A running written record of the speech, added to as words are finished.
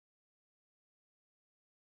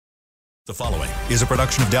The following is a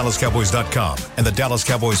production of DallasCowboys.com and the Dallas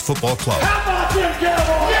Cowboys Football Club. How about them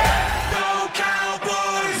Cowboys? Go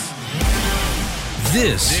Cowboys!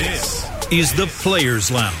 This is the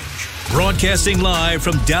Players Lounge, broadcasting live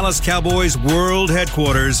from Dallas Cowboys World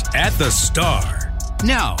Headquarters at the Star.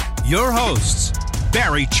 Now, your hosts,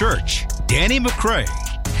 Barry Church, Danny McCray,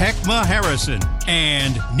 Heckma Harrison,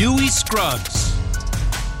 and Newy Scruggs.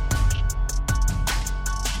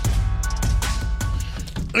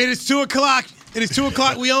 It is 2 o'clock. It is 2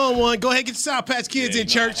 o'clock. We on one. Go ahead and get your Sour Patch Kids in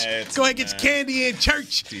church. Go ahead and get your candy in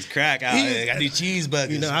church. She's crack. I got these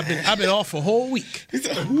cheeseburgers. You know, I've been off for a whole week.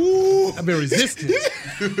 I've been resisting.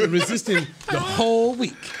 The whole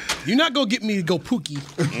week. You're not gonna get me to go Pookie.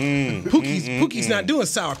 Pookie's not doing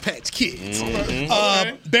Sour Patch Kids.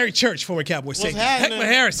 Barry Church, former Cowboy safety. Heckma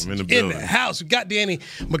Harrison in the house. We got Danny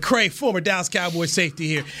McCray, former Dallas Cowboy safety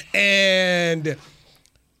here, and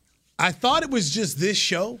I thought it was just this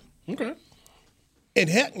show. Okay. And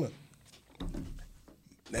Heckma.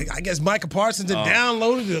 I guess Micah Parsons had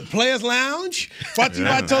downloaded the Players Lounge, brought to you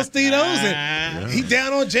by Tostitos, and he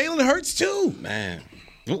down on Jalen Hurts too. Man.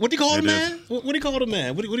 What do you call him, man? What do you call him,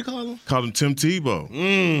 man? What do you call him? Called him Tim Tebow.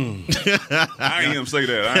 I ain't him say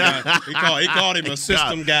that. He called him a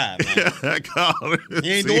system guy, man.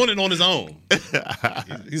 He ain't doing it on his own.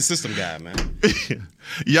 He's a system guy, man.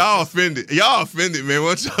 Y'all offended, man.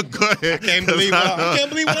 Why don't y'all go ahead? I can't believe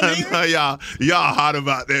what I'm hearing. Y'all hot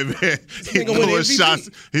about that, man.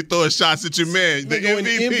 He throwing shots at your man. The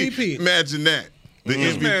MVP. Imagine that. The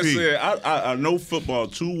This MVP. man said, I know football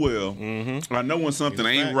too well. I know when something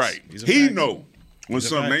ain't right. He's a He fact. know when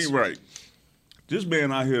something ain't right. This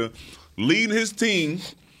man out here leading his team,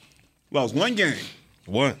 lost one game,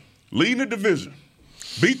 leading the division,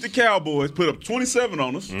 beat the Cowboys, put up 27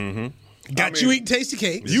 on us. Got you eating tasty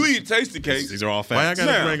cakes. You eat tasty cakes. These are all Why I facts.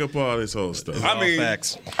 gotta Now- bring up all this whole stuff?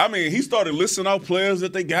 Facts. He started listing out players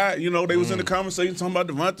that they got. You know, they was in the conversation talking about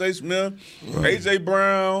Devontae Smith, A.J.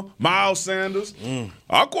 Brown, Miles Sanders.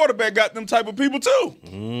 Our quarterback got them type of people too.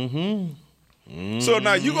 So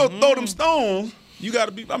now you gonna throw them stones. You got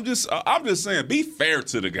to be. I'm just saying, be fair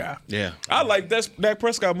to the guy. Yeah. I like Dak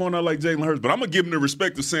Prescott more than I like Jalen Hurts, but I'm gonna give him the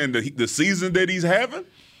respect of saying that the season that he's having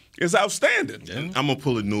is outstanding. I'm gonna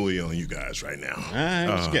pull a Nui on you guys right now. All right,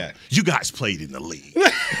 what you got? You guys played in the league.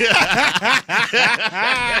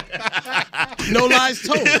 No lies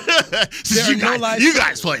told. You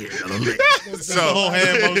guys played in the league. The whole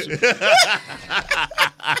hand motion.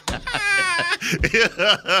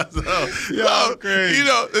 Crazy. You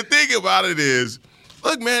know, the thing about it is,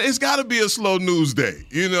 look, man, it's got to be a slow news day.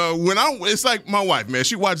 You know, it's like my wife, man.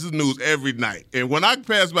 She watches the news every night, and when I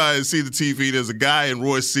pass by and see the TV, there's a guy in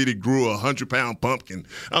Royce City grew a 100-pound pumpkin.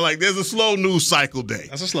 I'm like, there's a slow news cycle day.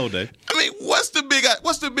 That's a slow day. I mean, what's the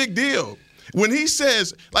big deal? When he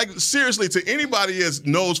says, like, seriously, to anybody that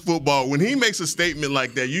knows football, when he makes a statement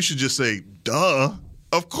like that, you should just say, duh.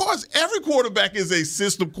 Of course, every quarterback is a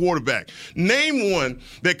system quarterback. Name one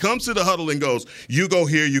that comes to the huddle and goes, you go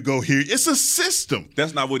here, you go here. It's a system.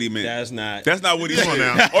 That's not what he meant. That's not what he Come on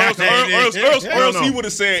said. now. Or else he would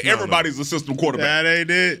have said everybody's a system quarterback. That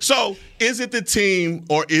ain't it. So is it the team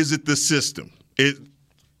or is it the system?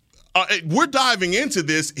 We're diving into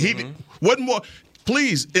this. What more?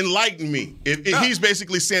 Please enlighten me. If he's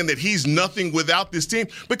basically saying that he's nothing without this team,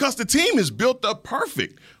 because the team is built up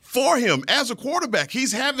perfect for him as a quarterback.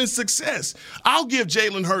 He's having success. I'll give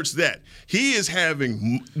Jalen Hurts that. He is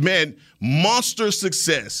having, monster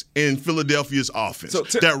success in Philadelphia's offense.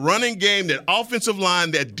 That running game, that offensive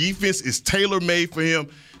line, that defense is tailor-made for him.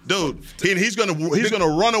 Dude, and he's gonna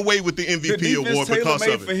run away with the MVP award because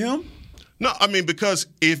of it. For him? No, I mean, because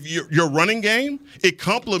if your running game, it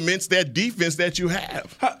complements that defense that you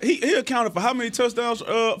have. He accounted for how many touchdowns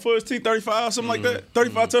for his team? 35, something like that?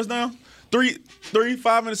 35 touchdowns? 5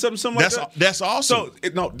 interceptions, something like that? That's awesome.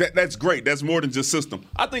 So, that's great. That's more than just system.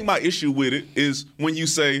 I think my issue with it is when you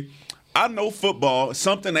say, I know football,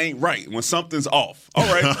 something ain't right when something's off. All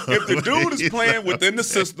right, if the dude is playing within the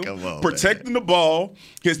system, protecting the ball,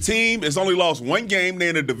 his team has only lost one game, they're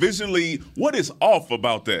in a division lead, what is off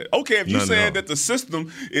about that? Okay, if you're saying that the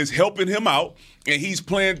system is helping him out and he's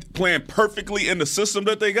playing perfectly in the system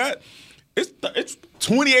that they got, it's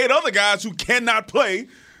 28 other guys who cannot play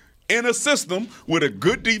in a system with a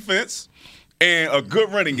good defense and a good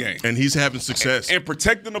running game. And he's having success. And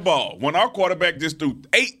protecting the ball. When our quarterback just threw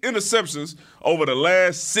 8 interceptions over the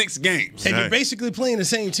last 6 games. And you're basically playing the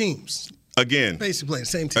same teams. Again. Basically playing the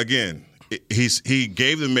same team. Again, he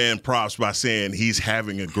gave the man props by saying he's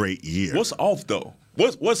having a great year. What's off, though?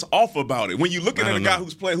 What's off about it? When you're looking at a guy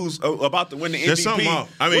who's about to win the MVP. There's something off.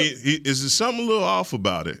 I mean, is there something a little off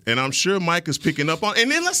about it? And I'm sure Micah's picking up on. And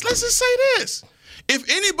then let's just say this. If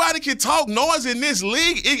anybody can talk noise in this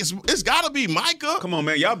league, it's got to be Micah. Come on,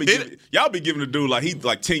 man. Y'all be giving the dude like he's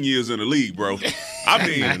like 10 years in the league, bro. I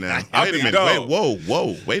mean, wait a minute. Dog.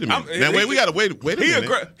 Wait a minute. Now, we got to wait a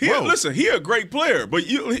minute. Listen, he a great player, but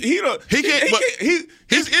it'd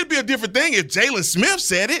be a different thing if Jalen Smith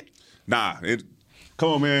said it. Nah,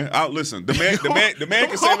 come on, man. Listen, the man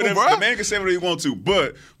can say whatever he wants to.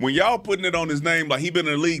 But when y'all putting it on his name, like he been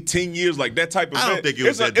in the league 10 years, like that type of. I don't think it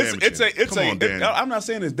was that damaging. I'm not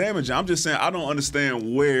saying it's damaging. I'm just saying I don't understand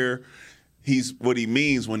what he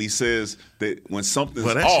means when he says that when something's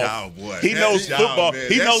off, he knows football.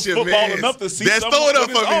 He knows football enough to see. Let's throw it up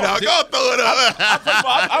for me now. Go throw it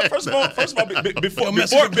up. First of all, before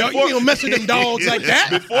you don't mess with them dogs like that.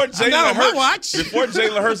 Before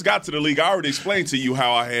Jalen Hurts got to the league, I already explained to you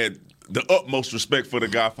how I had the utmost respect for the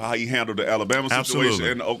guy for how he handled the Alabama situation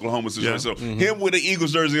and the Oklahoma situation. So him with the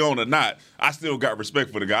Eagles jersey on or not, I still got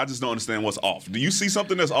respect for the guy. I just don't understand what's off. Do you see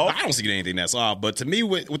something that's off? I don't see anything that's off. But to me,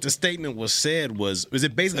 what the statement was said was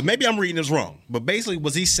it basically, maybe I'm reading this wrong, but basically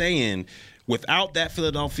was he saying without that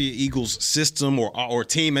Philadelphia Eagles system or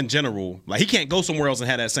team in general, like he can't go somewhere else and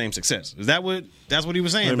have that same success? That's what he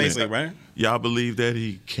was saying, basically, right? Y'all believe that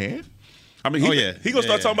he can? I mean, he gonna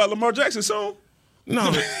start talking about Lamar Jackson soon.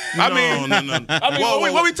 No. No.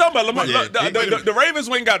 What we talking about? Lamar, the Ravens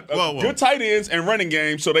ain't got good tight ends and running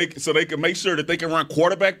games, so they can make sure that they can run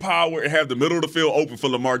quarterback power and have the middle of the field open for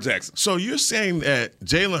Lamar Jackson. So you're saying that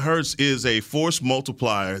Jalen Hurts is a force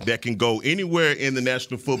multiplier that can go anywhere in the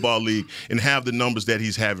National Football League and have the numbers that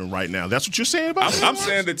he's having right now. That's what you're saying about him? I'm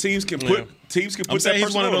saying that teams can put that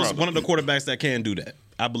he's one of the quarterbacks that can do that.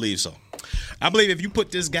 I believe so. I believe if you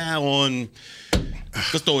put this guy on,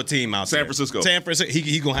 let's throw a team out San Francisco,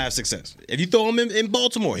 he gonna have success. If you throw him in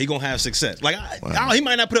Baltimore, he gonna have success. Like he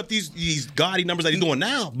might not put up these gaudy numbers that he's doing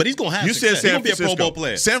now, but he's gonna have success. He's gonna be a Pro Bowl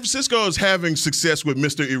player. San Francisco is having success with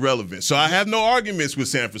Mr. Irrelevant, so I have no arguments with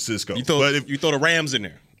San Francisco. You throw the Rams in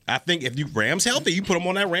there. I think if you Rams healthy, you put him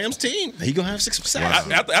on that Rams team, he gonna have success.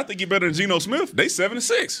 I think you're better than Geno Smith. They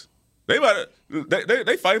 7-6.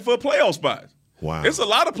 They fighting for a playoff spot. Wow. It's a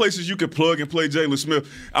lot of places you can plug and play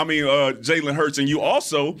Jalen Hurts, and you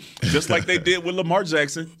also, just like they did with Lamar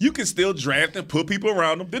Jackson, you can still draft and put people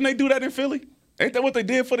around him. Didn't they do that in Philly? Ain't that what they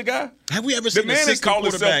did for the guy? Have we ever seen the man is called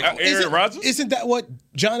himself Aaron Rodgers? Isn't that what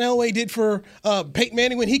John Elway did for Peyton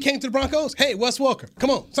Manning when he came to the Broncos? Hey, Wes Welker, come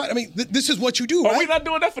on. I mean, this is what you do, right? Are we not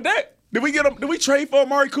doing that for Dak? Did we trade for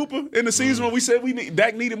Amari Cooper in the season when we said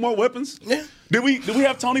Dak needed more weapons? Yeah. Did we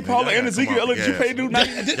have Tony Pollard and Ezekiel Elliott? You paid dude? Y'all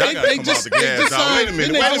gotta come out the gas, dog. Wait a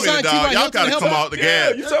minute, dog. Y'all gotta come out the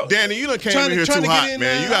gas. Danny, you done came in here too hot,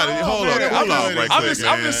 man. You gotta hold on right quick.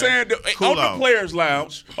 I'm just saying on the Players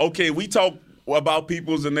Lounge. Okay, we talk about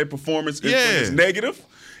people's and their performance is negative.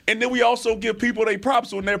 And then we also give people their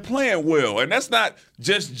props when they're playing well. And that's not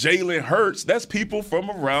just Jalen Hurts. That's people from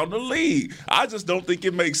around the league. I just don't think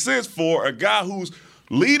it makes sense for a guy who's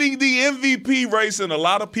leading the MVP race in a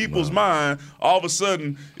lot of people's mind, all of a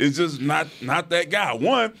sudden is just not that guy.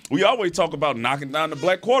 One, we always talk about knocking down the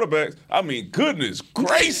black quarterbacks. I mean, goodness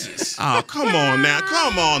gracious. Oh, come on now.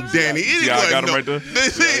 Come on, Danny. I got him right there.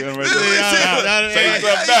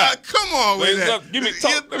 Come on with that. Give me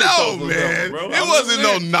talk. No, man. It wasn't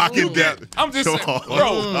no knocking down. I'm just saying,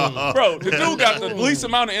 bro, the dude got the least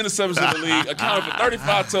amount of interceptions in the league, accounting for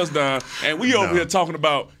 35 touchdowns, and we over here talking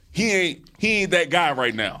about he ain't that guy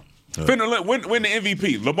right now. Finna win the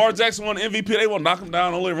MVP. Lamar Jackson won the MVP. They want to knock him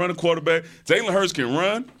down, only run a quarterback. Jalen Hurts can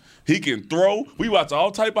run. He can throw. We watch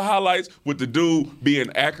all type of highlights with the dude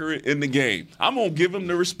being accurate in the game. I'm going to give him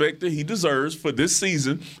the respect that he deserves for this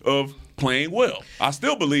season of playing well. I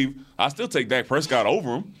still take Dak Prescott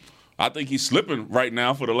over him. I think he's slipping right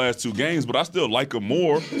now for the last 2 games, but I still like him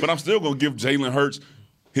more. But I'm still going to give Jalen Hurts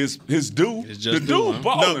his due. The dude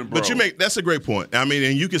balling, bro. But that's a great point. I mean,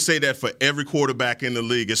 and you can say that for every quarterback in the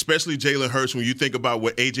league, especially Jalen Hurts, when you think about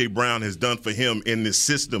what A.J. Brown has done for him in this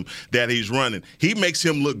system that he's running. He makes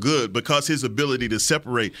him look good because his ability to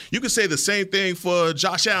separate. You can say the same thing for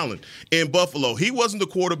Josh Allen in Buffalo. He wasn't the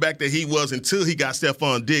quarterback that he was until he got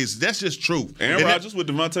Stephon Diggs. That's just truth. Aaron Rodgers with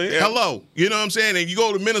Devontae. Hello. You know what I'm saying? And you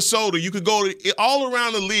go to Minnesota, you could go to all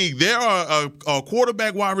around the league. There are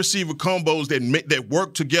quarterback wide receiver combos that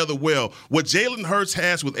work together well. What Jalen Hurts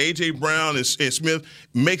has with A.J. Brown and Smith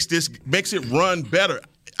makes it run better.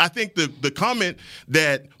 I think the comment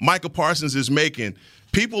that Micah Parsons is making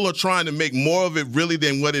people are trying to make more of it really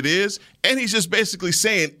than what it is. And he's just basically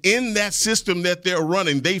saying in that system that they're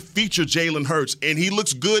running, they feature Jalen Hurts, and he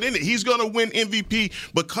looks good in it. He's going to win MVP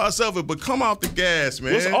because of it. But come off the gas,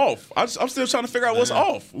 man. What's off? I'm still trying to figure out what's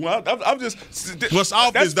off. Well, I'm just. What's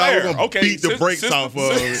off is that we're going to beat the brakes off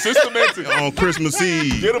of it systematic on Christmas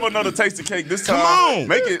Eve. Get him another taste of cake this time. Come on.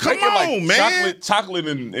 Make it man. Chocolate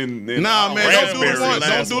and nah, man. Don't do the one.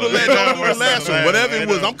 Don't do the last one. Whatever it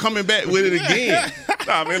was, I'm coming back with it again.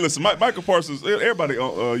 Nah, man. Listen, Michael Parsons. Everybody,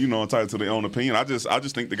 entitled to their own opinion. I just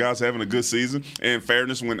think the guy's having a good season. And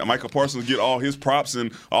fairness, when Michael Parsons get all his props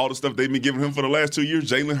and all the stuff they've been giving him for the last 2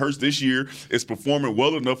 years, Jalen Hurts this year is performing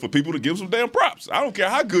well enough for people to give some damn props. I don't care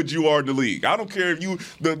how good you are in the league. I don't care if you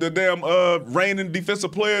the damn reigning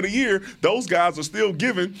defensive player of the year. Those guys are still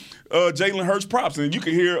giving Jalen Hurts props, and you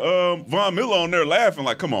can hear Von Miller on there laughing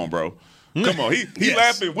like, "Come on, bro." Come on, he yes.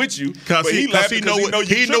 laughing with you, but he laughing because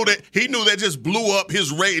he knew that just blew up his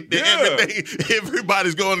rate. Yeah. Everything.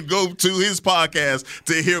 Everybody's going to go to his podcast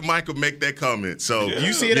to hear Michael make that comment. So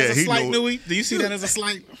you see it as a slight, Nui? Do you see that as a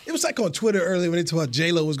slight? It was like on Twitter earlier when they talked about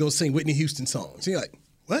J-Lo was going to sing Whitney Houston songs. You're like,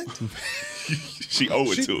 what? She owe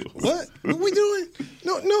it to her. What we doing?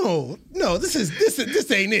 No. This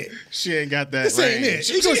ain't it. She ain't got that. This ain't it.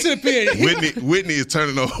 She gonna sit up here. Whitney is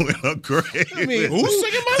turning over in her grave. I mean, who's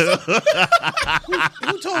singing my song?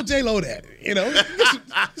 Who told J-Lo that? You know,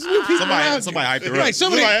 there's new people around. Somebody hyped her up. Right,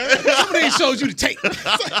 somebody ain't showed you the tape.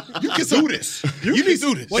 You can do this. You need to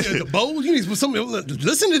do this. What, the bowl? You need somebody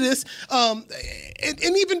listen to this. And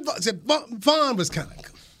even Vaughn was kind of,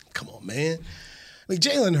 come on, man. I mean,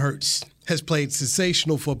 Jalen Hurts has played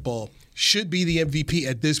sensational football, should be the MVP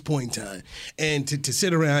at this point in time. And to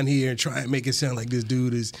sit around here and try and make it sound like this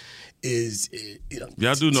dude is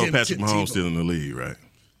y'all do know Patrick Mahomes still in the league, right?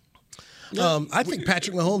 I think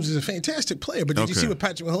Patrick Mahomes is a fantastic player, but did you see what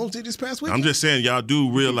Patrick Mahomes did this past week? I'm just saying, y'all do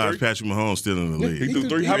realize Patrick Mahomes still in the league. He threw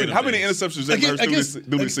 3. How many interceptions Jalen Hurts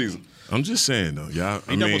do this season? I'm just saying, though, y'all.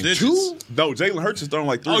 I mean, 2? No, Jalen Hurts is throwing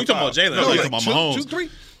like 3. Oh, you talking about Jalen? No, you talking about Mahomes? 2, 3?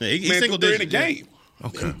 Yeah, he's single digit in the game.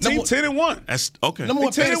 Okay. Team 10-1. That's okay. Number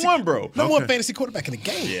 10-1, bro. Number one fantasy quarterback in the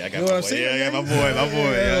game. Yeah, I got you know what I'm saying? Yeah, my boy.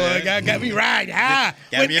 Got me right.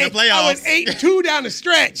 Got me in the playoffs. I went 8-2 down the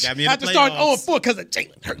stretch. Got me in the playoffs. I had to start 0-4 because of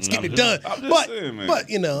Jalen Hurts getting it done. I'm just saying, man. But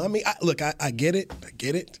I mean, I get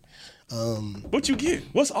it. What you get?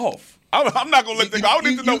 What's off? I'm not gonna let them go. I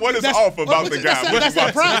need to know what is off about the guy. That's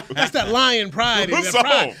that pride. That's that lion pride. What's that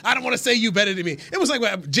pride. off? I don't want to say you better than me. It was like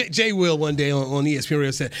what Jay Will one day on ESPN Radio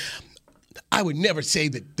said, I would never say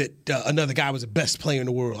that another guy was the best player in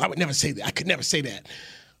the world. I would never say that. I could never say that.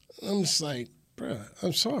 I'm just like, bruh,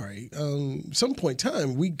 I'm sorry. Some point in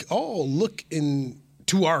time, we all look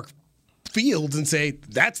into our fields and say,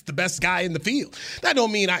 that's the best guy in the field. That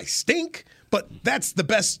don't mean I stink, but that's the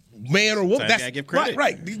best man or woman. That's give credit.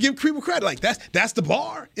 Right. Give people credit. Like that's the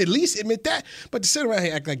bar. At least admit that. But to sit around here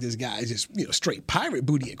and act like this guy is just straight pirate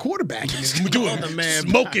booty at quarterback and just doing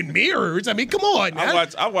smoking mirrors. I mean, come on.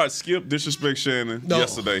 I watched Skip disrespect Shannon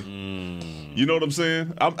yesterday. You know what I'm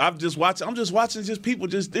saying? I'm just watching people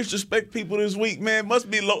just disrespect people this week, man.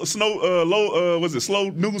 Must be slow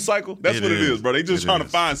news cycle. That's what it is, bro. They just trying to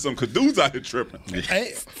find some, because dudes out here tripping.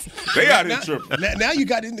 Hey, they out here tripping. Now you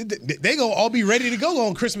got it. They gonna all be ready to go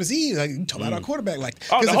on Christmas Eve. Like, you talk about our quarterback, like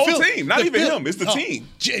the whole team, not even him. It's the team.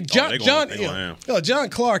 John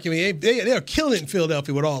Clark. I mean, they're killing it in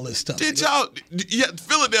Philadelphia with all this stuff.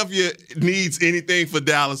 Philadelphia needs anything for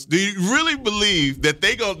Dallas? Do you really believe that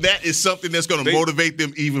that is something that's going to motivate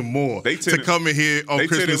them even more to come in here on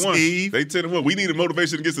Christmas Eve? They 10-1. We needed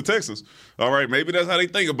motivation against the Texans. All right, maybe that's how they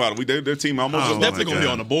think about it. Their team almost definitely going to be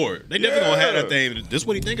on the board. They definitely going to have that thing. This is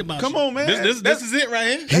what he think about. Come on, man. This is it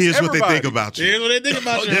right here. Here's what they think about you. Here's what they think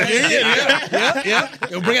about you. Yeah.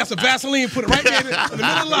 They'll bring out some Vaseline, put it right there in the middle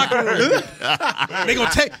of the locker room. They gonna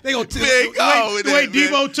take the way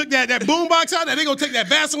Debo took that boom box out there. They gonna take that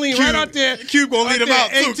Vaseline right out there. Cube gonna lead them out.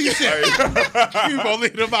 Cube gonna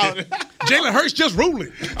lead them out. Jalen Hurts just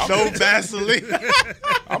ruling. No Vaseline.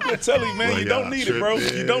 I'm gonna tell you, man, you don't need it, bro.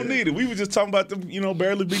 You don't need it. We were just talking about them,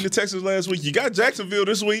 barely beating the Texans last week. You got Jacksonville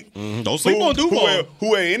this week. Don't sleep on Duval.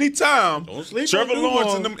 Who at any time, Trevor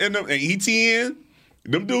Lawrence and ETN,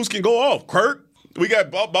 them dudes can go off. Kirk, we got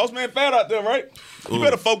Boss Man Fat out there, right? You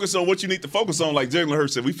better focus on what you need to focus on, like Jalen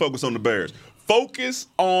Hurts said. We focus on the Bears. Focus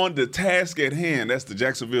on the task at hand. That's the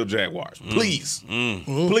Jacksonville Jaguars. Please.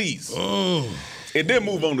 Please. and then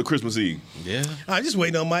move on to Christmas Eve. Yeah. I'm just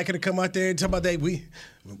waiting on Micah to come out there and talk about that. We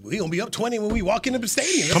gonna be up 20 when we walk into the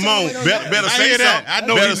stadium. Come on, better say something. I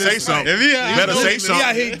know better he say listened. something. If he- Better say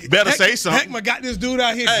something. Better say something. Heckma got this dude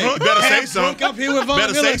out here drunk. better say half something. drunk up here with Von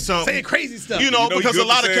Better say Miller something. saying crazy stuff. You know, you because good a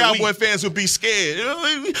lot for of saying Cowboy fans would be scared.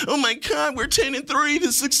 Oh my God, we're 10-3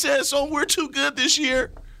 to success. Oh, we're too good this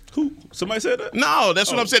year. Who? Somebody said that? No,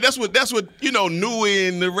 that's what I'm saying. That's what Newey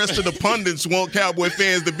and the rest of the pundits want Cowboy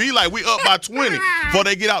fans to be like. We up by 20 before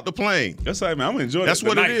they get out the plane. That's right, man. I'm enjoying That's it.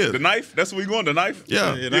 what it is. The knife. That's where we going. The knife.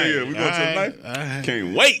 Yeah. We going to the knife.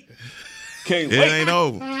 Can't wait. Can't It wait. ain't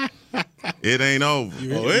over. It ain't over.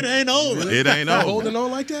 Oh, it ain't over. It ain't over. Holding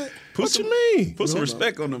on like that? What you mean? Put some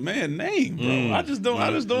respect on the man's name, bro. I just don't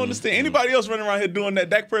understand. Anybody else running around here doing that?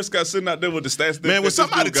 Dak Prescott sitting out there with the stats. Man, will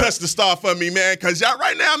somebody touch the star for me, man? Because y'all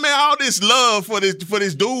right now, man, all this love for this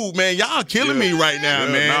dude, man, y'all killing me right now,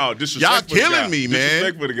 man. No, y'all killing me, man.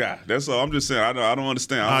 Disrespect for the guy. That's all. I'm just saying. I don't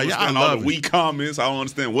understand. I don't y'all understand all love the it. weak comments. I don't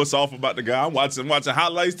understand what's off about the guy. I'm watching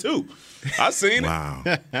highlights too. I seen it. Wow.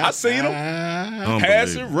 I seen him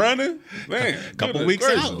passing, running. Man, Couple weeks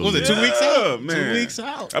out. Was it 2 weeks out? Man. 2 weeks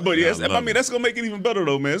out. But yes, I love it. that's gonna make it even better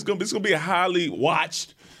though, man. It's gonna be a highly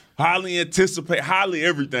watched, highly anticipated, highly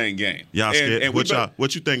everything game. Y'all scared?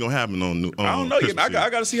 What you think gonna happen on I don't know yet. Christmas I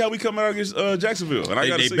Eve? got to see how we come out against Jacksonville, and I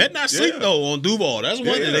got to They see. better not sleep though on Duval. That's one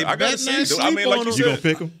thing. They I better gotta not see. sleep I mean, like on you him. You gonna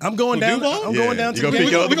pick him? I'm going down. Duval? I'm going down to You the gonna game.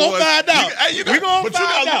 pick your We gonna find out. We gonna got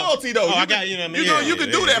find out. loyalty though. Oh, I got you. Know what I mean? You know you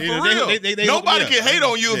can do that for They- real. they Nobody hook me can up. hate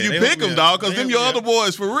on you if Yeah, you they pick hook me them, up. dog. Because They them hook your me other up.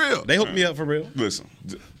 boys for real. They hooked me up for real. Listen,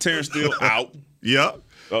 Terrence Steele out. Yep.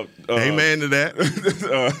 Amen to that.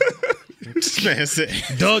 Man said,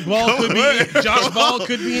 Doug Ball could be in. Josh Ball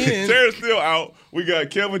could be in. Terrence Steele out. We got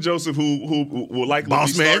Kelvin Joseph, who will likely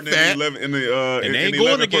Boss be man starting fat. in the 11 in the and they in ain't the going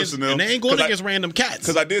 11 against. personnel. And they ain't going against random cats.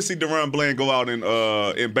 Because I did see Deron Bland go out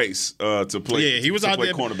in base to play. Yeah, he was to out play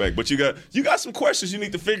there. cornerback. But you got some questions you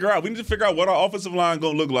need to figure out. We need to figure out what our offensive line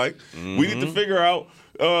gonna look like. We need to figure out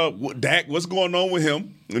Dak, what's going on with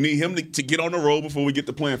him. We need him to get on the road before we get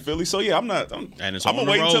to playing Philly. So yeah, I'm And it's gonna on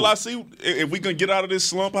the wait until road. I see if we gonna get out of this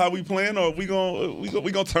slump how we playing, or if we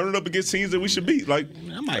gonna turn it up against teams that we should beat. Like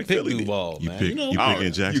I might like pick Philly did. Duval, man. You You know,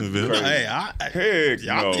 picking Jacksonville? crazy. hey, Heck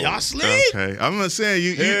y'all no. sleep. Okay, I'm not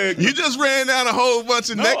saying Heck you just ran down a whole bunch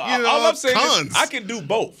of All I'm saying cons. is I can do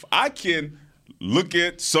both. I can look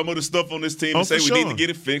at some of the stuff on this team and say for we need sure. to get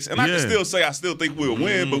it fixed, and I can Yeah. still say I still think we'll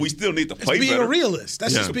win, but we still need to play Being better. a realist.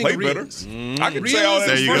 That's just being Play a better. realist. I can say all that.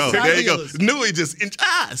 There you go. First There you go. realist. Newey just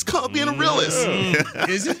it's called being a realist.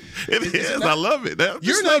 Is it? It is. I love it.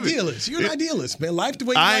 You're an idealist. You're an idealist, man. Life the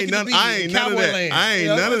way you I like ain't it to none. be. I ain't none of Cowboy that. land. I ain't You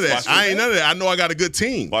know? none of that. Watch I this. ain't none of that. I know I got a good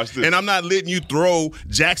team. Watch this. And I'm not letting you throw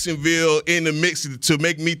Jacksonville in the mix to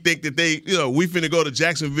make me think that we finna go to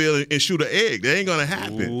Jacksonville and shoot an egg. That ain't gonna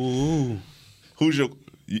happen. Who's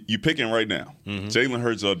you picking right now? Jalen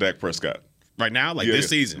Hurts or Dak Prescott? Right now, like Yeah, this yeah.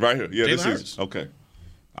 season, right here. Yeah, this Jalen season. Okay.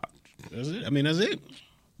 That's it. I mean, that's it.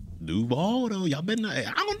 Duval though, y'all better not. I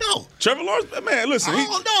don't know. Trevor Lawrence, man, listen. I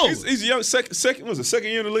don't know. He's young. Second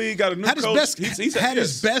year in the league. Got a new Had his coach. best. He's Had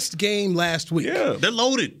his best game last week. Yeah. They're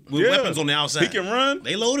loaded with Yeah. weapons on the outside. He can run.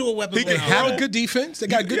 They loaded with weapons. He on can the They have outside. a good defense. They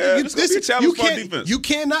got good. Yeah, it's gonna be a challenge for our defense. You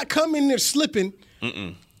cannot come in there slipping.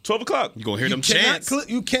 12 o'clock. You gonna hear them cannot chants?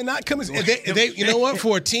 you cannot come in. You know what?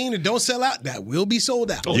 For a team that don't sell out, that will be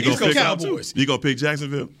sold out. Oh, You East gonna Coast pick Cowboys. You gonna pick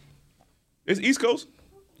Jacksonville? It's East Coast.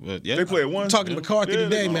 But, yeah. They play at 1. I'm talking to McCarthy Yeah,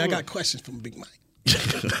 today, they- man. I got questions from Big Mike.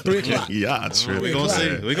 3 o'clock. Yeah, true. We gonna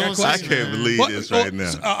see. We gonna see. I can't believe What- this well, right now.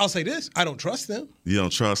 so I'll say this: I don't trust them. You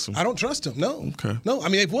don't trust him? I don't trust them. No. Okay. No. I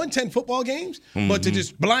mean, they've won 10 football games, but to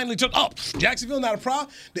just blindly trust, Jacksonville not a problem.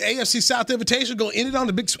 The AFC South Invitation go end it on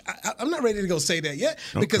the big. I'm not ready to go say that yet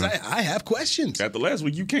because Okay. I have questions. After last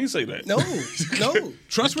week, you can't say that. No.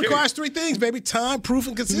 Trust requires 3 things, baby: time, proof,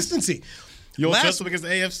 and consistency. You don't Last- trust them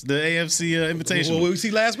against the AFC invitation. Well, what we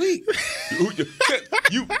see last week.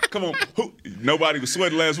 You come on. Nobody was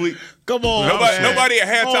sweating last week. Come on, Nobody at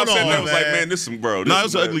halftime Hold sitting there on, was like, man. man, this some bro. No, it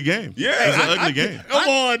was an ugly game. Yeah. It was an ugly game. Come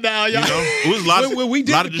on now, y'all. It was a lot When we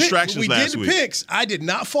did of the distractions last we week. did the picks. I did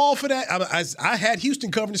not fall for that. I had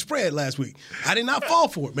Houston covering the spread last week. I did not fall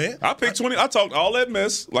for it, man. I picked 20. I talked all that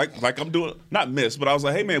mess, like I'm doing, not mess, but I was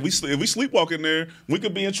like, hey man, if we sleepwalk in there, we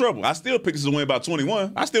could be in trouble. I still picked us to win by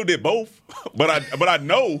 21. I still did both, but I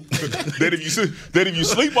know that if you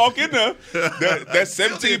sleepwalk in there, that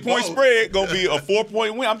 17-point spread gonna be a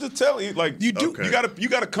 4-point win. I'm just telling you, like You do. you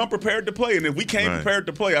gotta come prepared to play, and if we came Right. prepared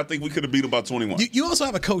to play, I think we could have beat them by 21. You also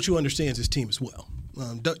have a coach who understands his team as well.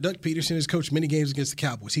 Doug Peterson has coached many games against the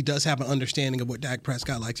Cowboys. He does have an understanding of what Dak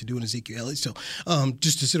Prescott likes to do in Ezekiel Elliott. So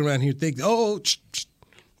just to sit around here and think,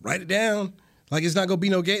 write it down. Like it's not gonna be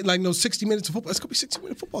no game, like no 60 minutes of football. It's gonna be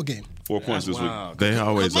 60-minute football game. 4 points this week. They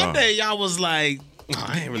always are. Monday, y'all was like,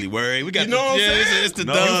 I ain't really worried. We got You know what I'm saying? it's the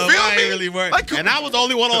No, dub. you feel I me? ain't really worried. Like, and I was the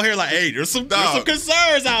only one on here like, hey, there's some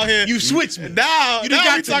concerns out here. You switched me. Now You we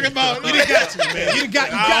got to talking me. about. You done got to me, man. You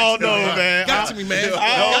got I don't know, man. Got to me, man.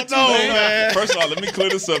 I don't know, man. First of all, let me clear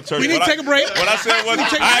this up, Church. We need to take a break. What I said was,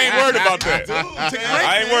 I ain't worried about that. Take a break,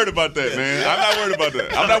 I ain't worried about that, man. I'm not worried about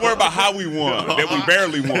that. I'm not worried about how we won, that we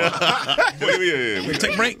barely won.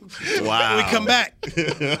 Take a break. Wow. We come back.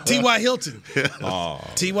 T.Y. Hilton.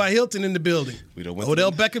 T.Y. Hilton in the building.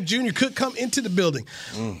 Odell Beckham Jr. could come into the building.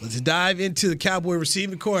 Let's dive into the Cowboy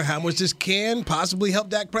receiving core. How much this can possibly help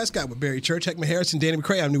Dak Prescott with Barry Church, Heckman Harrison, Danny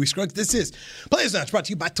McCray. I'm Newey Scruggs. This is Players Lounge, brought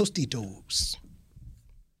to you by Tostitos.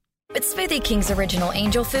 With Smoothie King's original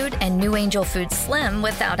Angel Food and new Angel Food Slim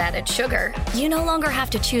without added sugar, you no longer have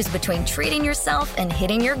to choose between treating yourself and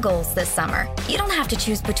hitting your goals this summer. You don't have to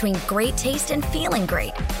choose between great taste and feeling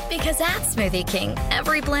great. Because at Smoothie King,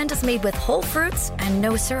 every blend is made with whole fruits and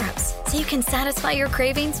no syrups, so you can satisfy your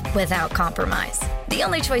cravings without compromise. The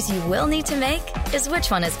only choice you will need to make is which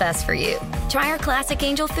one is best for you. Try our classic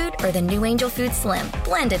Angel Food or the new Angel Food Slim,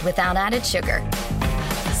 blended without added sugar.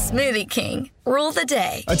 Smoothie King. Rule the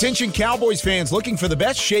day. Attention Cowboys fans looking for the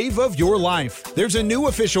best shave of your life. There's a new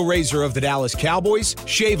official razor of the Dallas Cowboys,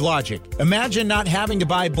 Shave Logic. Imagine not having to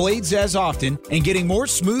buy blades as often and getting more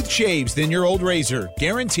smooth shaves than your old razor,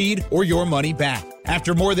 guaranteed or your money back.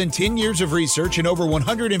 After more than 10 years of research and over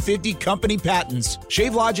 150 company patents,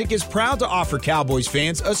 ShaveLogic is proud to offer Cowboys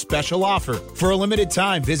fans a special offer. For a limited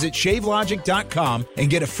time, visit ShaveLogic.com and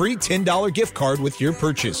get a free $10 gift card with your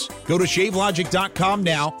purchase. Go to ShaveLogic.com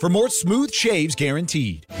now for more smooth shaves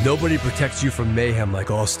guaranteed. Nobody protects you from mayhem like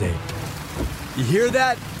Allstate. You hear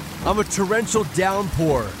that? I'm a torrential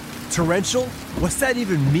downpour. Torrential? What's that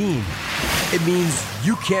even mean? It means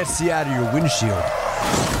you can't see out of your windshield.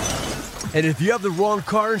 And if you have the wrong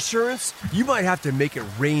car insurance, you might have to make it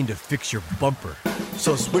rain to fix your bumper.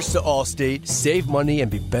 So switch to Allstate, save money, and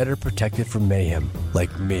be better protected from mayhem,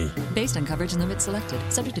 like me. Based on coverage and limits selected.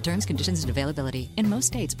 Subject to terms, conditions, and availability. In most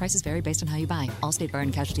states, prices vary based on how you buy. Allstate Bar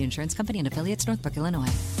and Casualty Insurance Company and affiliates, Northbrook, Illinois.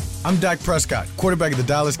 I'm Dak Prescott, quarterback of the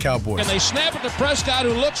Dallas Cowboys. And they snap it to Prescott,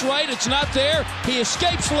 who looks right. It's not there. He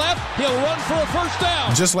escapes left. He'll run for a first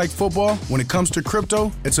down. Just like football, when it comes to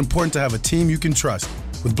crypto, it's important to have a team you can trust.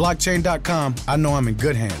 With Blockchain.com, I know I'm in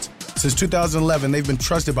good hands. Since 2011, they've been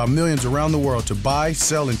trusted by millions around the world to buy,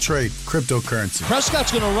 sell, and trade cryptocurrency.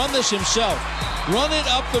 Prescott's going to run this himself. Run it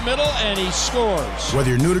up the middle, and he scores.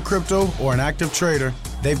 Whether you're new to crypto or an active trader,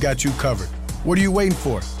 they've got you covered. What are you waiting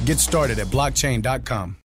for? Get started at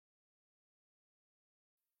Blockchain.com.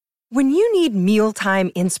 When you need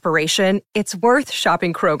mealtime inspiration, it's worth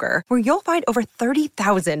shopping Kroger, where you'll find over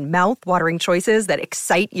 30,000 mouth-watering choices that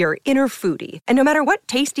excite your inner foodie. And no matter what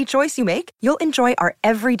tasty choice you make, you'll enjoy our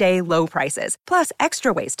everyday low prices, plus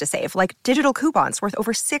extra ways to save, like digital coupons worth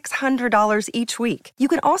over $600 each week. You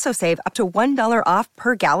can also save up to $1 off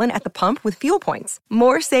per gallon at the pump with fuel points.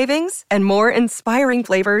 More savings and more inspiring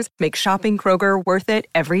flavors make shopping Kroger worth it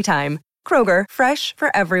every time. Kroger, fresh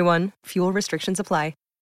for everyone. Fuel restrictions apply.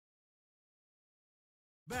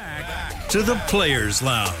 Back to the Players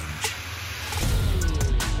Lounge.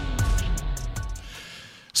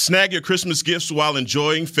 Snag your Christmas gifts while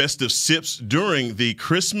enjoying festive sips during the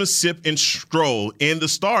Christmas Sip and Stroll in the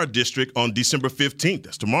Star District on December 15th.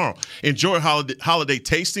 That's tomorrow. Enjoy holiday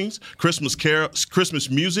tastings, Christmas carols, Christmas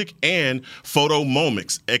music, and photo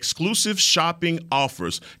moments. Exclusive shopping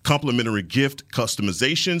offers, complimentary gift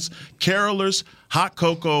customizations, carolers, hot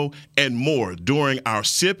cocoa, and more during our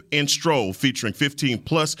Sip and Stroll featuring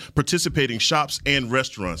 15-plus participating shops and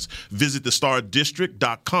restaurants. Visit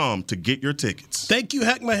thestardistrict.com to get your tickets. Thank you,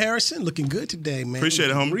 Heckman Harrison. Looking good today, man. Appreciate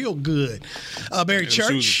it, homie. Real good. Barry Church.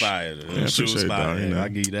 Shoes is fire. Shoes is fire. I'll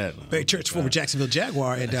give you that. Barry Church, former Jacksonville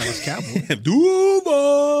Jaguar and Dallas Cowboy.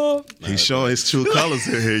 He's showing his true colors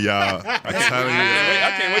in here, y'all.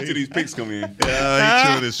 I can't wait till these picks come in. Yeah, he's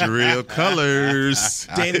showing his real colors.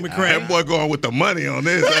 Danny McCray. That boy going with the money on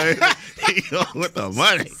this, eh? He going with the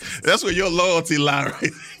money. That's where your loyalty lies,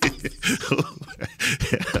 right?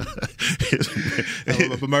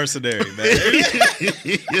 I'm a mercenary, man.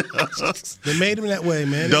 They made him that way,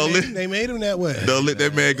 man. They made him that way. Don't let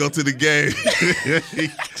that man go to the game.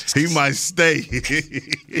 he might stay.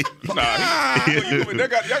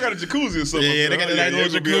 Y'all got a jacuzzi or something. Yeah, they got a nice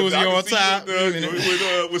little jacuzzi on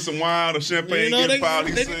top. With some wine or champagne.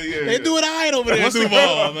 They do it all right over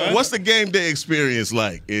there. What's the game day experience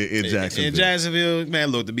like in Jacksonville? In Jacksonville, man,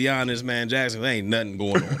 look, to be honest, man, Jacksonville ain't nothing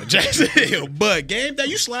going on in Jacksonville. But game day,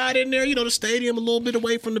 you slide in there, the stadium a little bit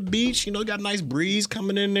away from the beach. You know, got a nice breeze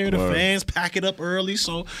coming in there. The fans pack it up early,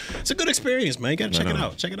 so it's a good experience, man. You got to check it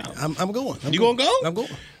out. Check it out. I'm going. You going to go? I'm going.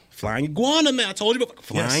 Flying Iguana, man. I told you about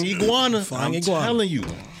Flying Iguana. Flying I'm Iguana. telling you.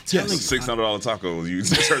 $600 tacos. You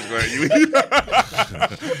church glad you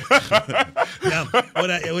Now,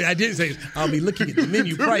 what I didn't say is I'll be looking at the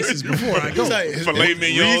menu prices before I go. Filet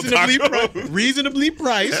mignon reasonably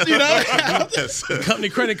priced, you know. The company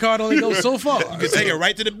credit card only goes so far. You can take it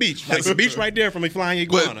right to the beach. Like the beach right there from a Flying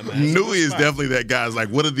Iguana, But man. Nui is definitely that guy. Is like,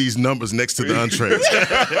 what are these numbers next to the entrees?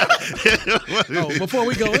 Before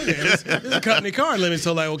we go in there, it's a company card limit.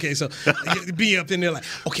 So like, okay, so you be up in there like,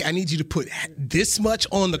 okay, I need you to put this much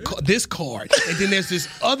on this card, and then there's this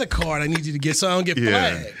other card I need you to get so I don't get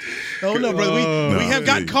flagged. Oh no, brother, we have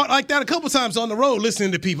gotten caught like that a couple times on the road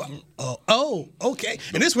listening to people. Oh, okay,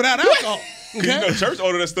 and this without alcohol. Okay? You know, church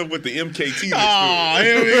order that stuff with the MKT. I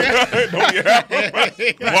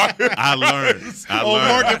learned.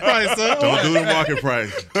 Market price, huh? Don't do the market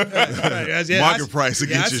price. Market price to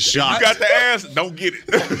get you shot. You got the ass, don't get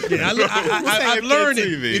it. I've learned it.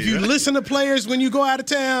 If you listen to players when you go out of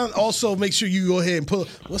town, also make sure you go ahead and pull.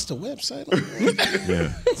 What's the website?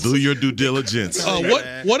 Do your due diligence.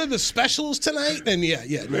 What are the specials tonight? And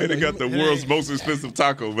Man, they got the world's most expensive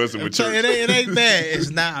taco messing with church. It ain't bad. It's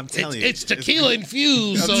not. I'm telling you. It's tequila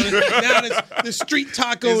infused. So now the street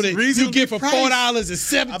taco that you get for $4 is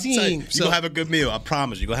 $17. You're gonna have a good meal. I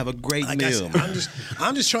promise. You're gonna have a great meal.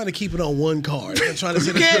 I'm just trying to keep it on one card. I'm trying to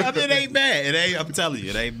say it ain't bad. It ain't. I'm telling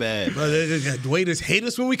you, it ain't bad. The waiters hate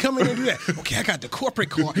us when we come in and do that. Okay, I got the corporate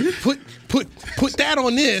card. Put that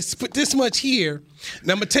on this. Put this much here.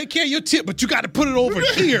 Now I'm gonna take care of your tip, but you got to put it over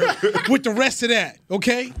here with the rest of that.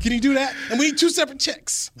 Okay? Can you do that? And we need 2 separate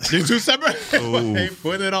checks. Two separate.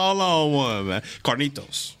 Put it all on one, man.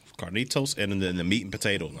 Carnitos, and then the meat and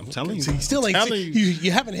potato. I'm telling you. So you still ain't.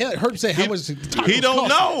 You haven't heard him say how much. He don't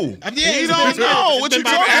know. He don't know what you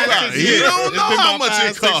talking about. He don't know how much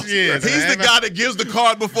it costs. He's the guy that gives the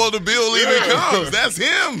card before the bill even comes. That's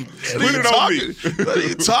him. Put it on me. What are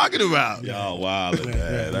you talking about? Y'all wild,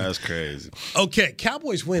 man. That's crazy. Okay,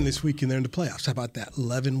 Cowboys win this week and they're in the playoffs. How about that?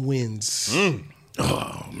 11 wins.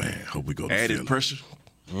 Oh man, hope we go. Added pressure.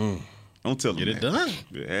 Don't tell them. Get it done.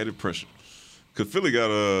 Yeah, added pressure. Because Philly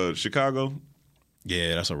got Chicago.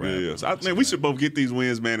 Yeah, that's a wrap. Yeah. So we should both get these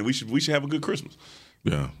wins, man, and we should have a good Christmas.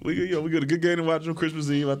 Yeah. We got a good game to watch on Christmas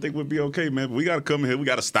Eve. I think we'll be okay, man. But we got to come in here. We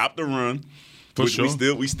got to stop the run. For sure.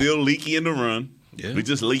 We still leaky in the run. Yeah. We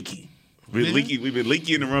just leaky. We've been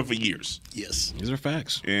leaky in the run for years. Yes. These are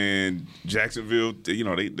facts. And Jacksonville,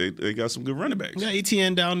 they got some good running backs. Yeah,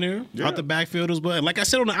 ETN down there, out the backfield as well. Like I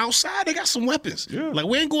said, on the outside, they got some weapons. Yeah. Like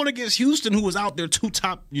we ain't going against Houston, who was out there 2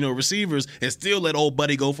 top, receivers, and still let old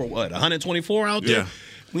buddy go for what, 124 out there. Yeah.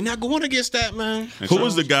 We're not going against that, man. Who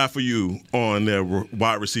was the guy for you on their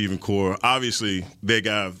wide receiving core? Obviously, they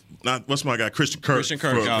got what's my guy, Christian Kirk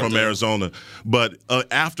from Arizona. But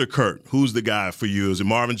after Kirk, who's the guy for you? Is it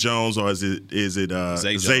Marvin Jones or is it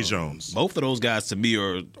Zay Jones? Both of those guys to me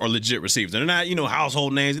are legit receivers. They're not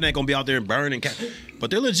household names. They're not going to be out there and burning.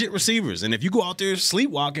 But they're legit receivers. And if you go out there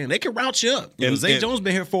sleepwalking, they can route you up. Zay Jones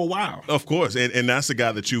been here for a while. Of course, and that's the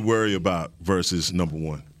guy that you worry about versus number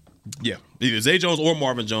one. Yeah, either Zay Jones or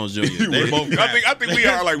Marvin Jones Jr. They both. I think we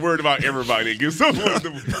are worried about everybody. We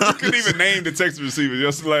couldn't even name the Texas receivers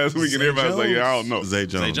just last week, and everybody's like, "Yeah, I don't know." Zay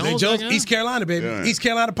Jones, East Carolina, baby. Yeah. East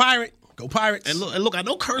Carolina Pirate. Go Pirates. And look, I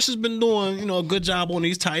know Curse has been doing a good job on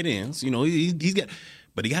these tight ends. He's got,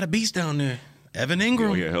 but he got a beast down there. Evan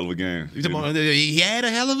Ingram. He had a hell of a game. He had a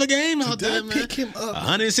hell of a game out there, man. Pick him up.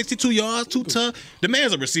 162 yards, 2 touchdowns. The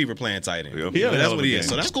man's a receiver playing tight end. Yeah, that's what he is.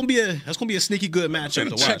 So that's gonna be a sneaky good matchup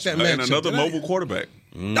to watch. That and another mobile quarterback.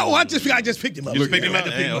 No, I just picked him up. You picked him up.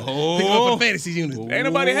 Pick him up for fantasy unit. Ain't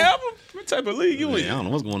nobody have him. What type of league you in? I don't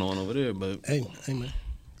know what's going on over there, but hey man.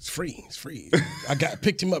 It's free. I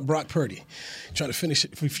picked him up, Brock Purdy. Trying to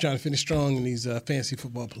finish strong in these fantasy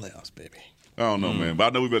football playoffs, baby. I don't know, man. But I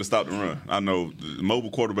know we better stop the run. I know the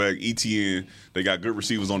mobile quarterback, ETN, they got good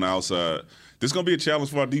receivers on the outside. This is going to be a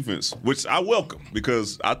challenge for our defense, which I welcome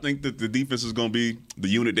because I think that the defense is going to be the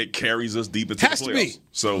unit that carries us deep into the playoffs.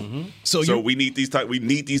 So we need these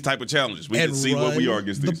type of challenges. We need to see what we are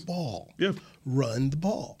against these. The ball. Yeah. Run the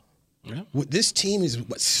ball. Yeah. This team is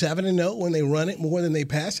 7-0 when they run it more than they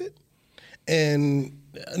pass it. And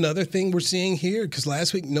another thing we're seeing here, because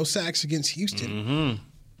last week no sacks against Houston. Mm-hmm.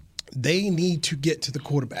 They need to get to the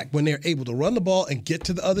quarterback. When they're able to run the ball and get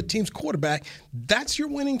to the other team's quarterback, that's your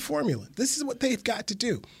winning formula. This is what they've got to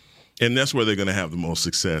do. And that's where they're going to have the most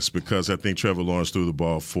success because I think Trevor Lawrence threw the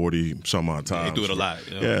ball 40-some-odd times. He threw it a lot.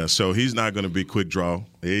 Yeah, so he's not going to be quick draw.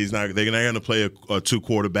 He's not. They're not going to play a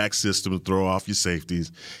 2-quarterback system to throw off your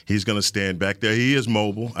safeties. He's going to stand back there. He is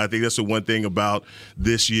mobile. I think that's the one thing about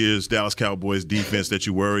this year's Dallas Cowboys defense that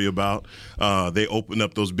you worry about. They open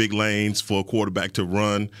up those big lanes for a quarterback to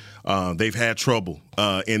run. They've had trouble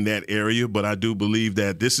in that area, but I do believe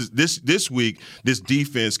that this week this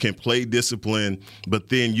defense can play discipline, but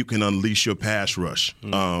then you can unleash your pass rush.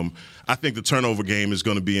 I think the turnover game is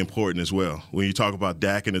going to be important as well. When you talk about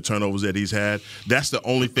Dak and the turnovers that he's had, that's the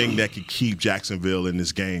only thing that can keep Jacksonville in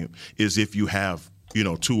this game is if you have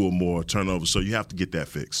 2 or more turnovers. So you have to get that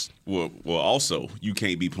fixed. Well, also you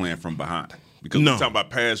can't be playing from behind because we're talking about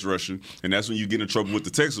pass rushing, and that's when you get in trouble with the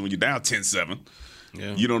Texans when you're down 10-7.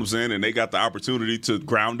 Yeah. You know what I'm saying? And they got the opportunity to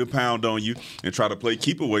ground and pound on you and try to play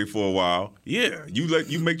keep away for a while. Yeah,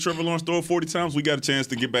 you make Trevor Lawrence throw 40 times, we got a chance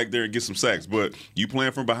to get back there and get some sacks. But you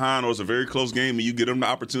playing from behind or it's a very close game and you get them the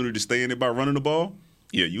opportunity to stay in it by running the ball,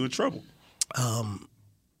 yeah, you in trouble.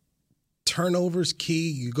 Turnovers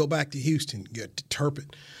key. You go back to Houston, you got Turpin.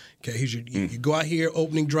 Okay, you go out here,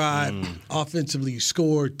 opening drive, offensively you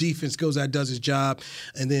score, defense goes out, does his job,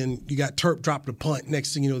 and then you got Terp dropping a punt.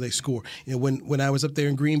 Next thing you know, they score. When I was up there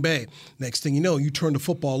in Green Bay, next thing you know, you turn the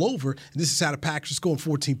football over, and this is how the Packers are scoring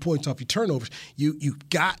 14 points off your turnovers. You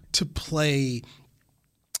got to play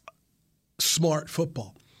smart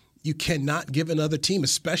football. You cannot give another team,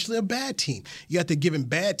 especially a bad team. You have to give them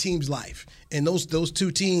bad teams life. And those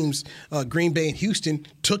 2 teams, Green Bay and Houston,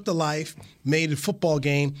 took the life, made a football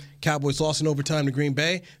game. Cowboys lost in overtime to Green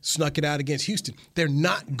Bay, snuck it out against Houston. They're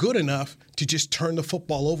not good enough to just turn the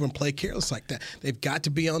football over and play careless like that. They've got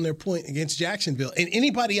to be on their point against Jacksonville and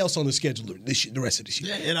anybody else on the schedule the rest of this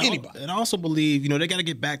year. Yeah, and I also believe, they got to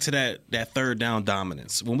get back to that third down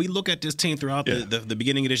dominance. When we look at this team throughout the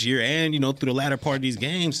beginning of this year and, through the latter part of these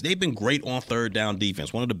games, they've been great on third down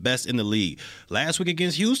defense, one of the best in the league. Last week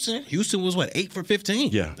against Houston was 8 for 15?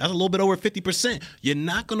 Yeah. That's a little bit over 50%. You're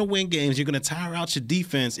not going to win games. You're going to tire out your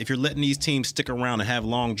defense if you're letting these teams stick around and have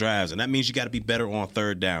long drives, and that means you got to be better on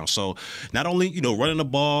third down. So not only, running the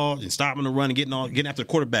ball and stopping the run and getting after the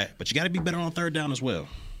quarterback, but you got to be better on third down as well.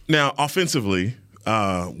 Now, offensively,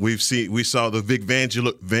 we saw the Vic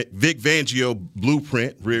Fangio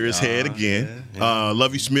blueprint rear his head again. Yeah.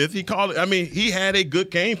 Lovie Smith, he called it. He had a good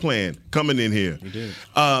game plan coming in here. He did.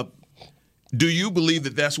 Do you believe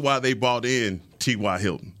that that's why they brought in T.Y.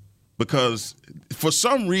 Hilton? Because for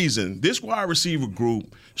some reason, this wide receiver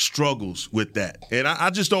group struggles with that. And I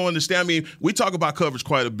just don't understand. We talk about coverage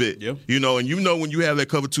quite a bit. Yep. And when you have that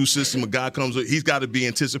cover 2 system, a guy comes, he's got to be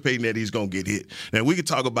anticipating that he's going to get hit. Now, we can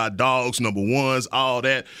talk about dogs, number ones, all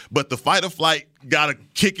that, but the fight or flight got to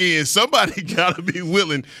kick in. Somebody got to be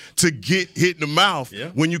willing to get hit in the mouth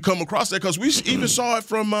when you come across that, because we even saw it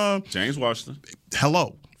from James Washington.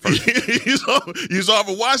 Hello. you saw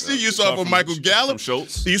from Washington. You saw from Michael Gallup.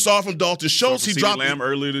 Schultz. You saw from Dalton Schultz. He dropped Lamb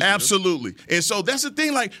earlier this absolutely. Year. And so that's the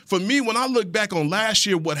thing. Like, for me, when I look back on last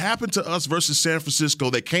year, what happened to us versus San Francisco,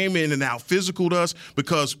 they came in and out physicaled us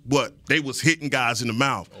because they was hitting guys in the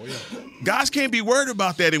mouth. Oh, yeah. Guys can't be worried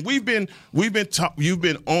about that. And you've been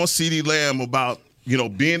on CeeDee Lamb about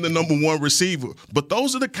being the number 1 receiver. But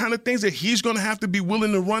those are the kind of things that he's going to have to be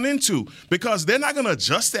willing to run into, because they're not going to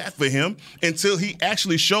adjust that for him until he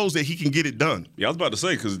actually shows that he can get it done. Yeah, I was about to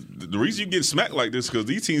say, because the reason you get smacked like this is because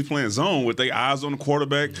these teams playing zone with their eyes on the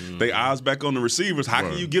quarterback, their eyes back on the receivers. How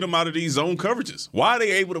can you get them out of these zone coverages? Why are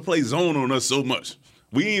they able to play zone on us so much?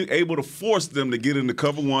 We ain't able to force them to get into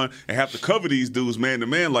cover 1 and have to cover these dudes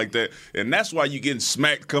man-to-man like that. And that's why you're getting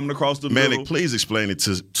smacked coming across the middle. Manic, please explain it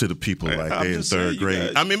to the people right there in third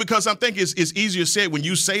grade. Because I think it's easier said. When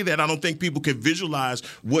you say that, I don't think people can visualize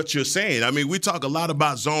what you're saying. We talk a lot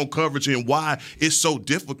about zone coverage and why it's so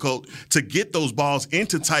difficult to get those balls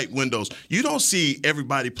into tight windows. You don't see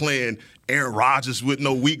everybody playing Aaron Rodgers with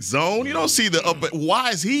no weak zone. You don't see the up.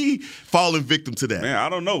 Why is he falling victim to that? Man, I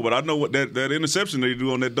don't know, but I know what that interception they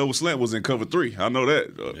do on that double slant was in cover 3. I know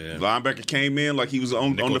that. Linebacker came in like he was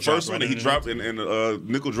on the first one, and he dropped, and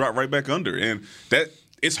nickel dropped right back under. And that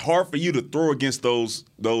it's hard for you to throw against those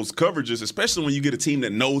coverages, especially when you get a team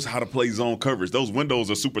that knows how to play zone coverage. Those windows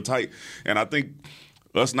are super tight. And I think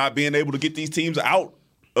us not being able to get these teams out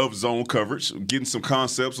of zone coverage, getting some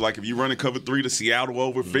concepts like if you're running cover 3 to Seattle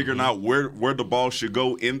over, figuring out where the ball should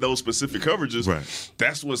go in those specific coverages,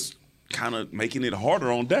 that's what's kind of making it harder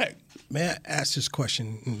on Dak. May I ask this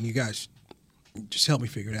question, and you guys just help me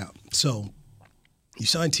figure it out. So you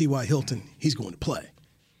sign T.Y. Hilton, he's going to play.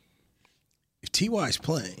 If T.Y. is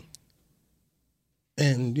playing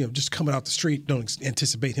and just coming out the street, don't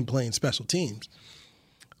anticipate him playing special teams,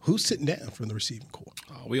 Who's sitting down from the receiving corps?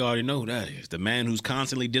 Oh, we already know who that is. The man who's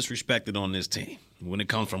constantly disrespected on this team. When it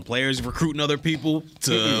comes from players recruiting other people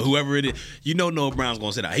to whoever it is, you know Noah Brown's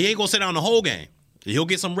going to sit down. He ain't going to sit down the whole game. He'll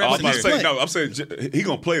get some reps. I'm saying he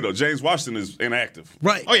gonna play though. James Washington is inactive.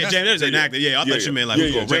 Right. Oh yeah, James is inactive. Yeah, I thought you meant like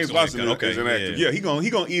James Washington is inactive. Yeah, he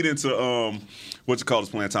gonna eat into what you call his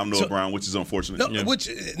playing time, Noah Brown, which is unfortunate. No,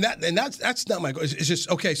 that's not my goal. It's just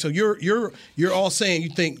okay. So you're all saying you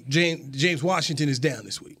think James Washington is down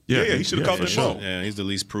this week? Yeah, he should have caught the ball. Yeah, he's the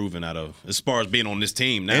least proven out of as far as being on this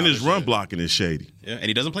team now. And his run blocking is shady. Yeah, and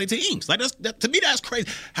he doesn't play teams. Like to me, that's crazy.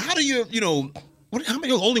 How do you how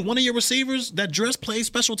many? Only one of your receivers that just plays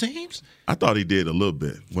special teams? I thought he did a little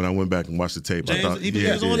bit when I went back and watched the tape. James, I thought he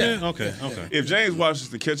was on there? Okay. If James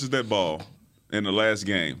Washington catches that ball in the last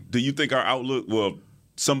game, do you think our outlook,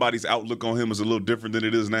 somebody's outlook on him is a little different than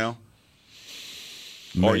it is now?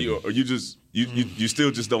 Maybe. Or you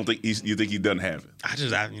still just don't think you think he doesn't have it? I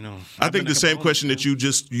think the same question that you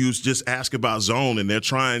just asked about zone, and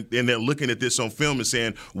they're looking at this on film and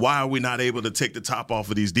saying, why are we not able to take the top off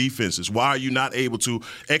of these defenses? Why are you not able to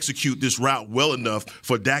execute this route well enough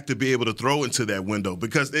for Dak to be able to throw into that window?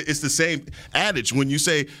 Because it's the same adage when you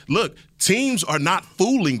say, look, teams are not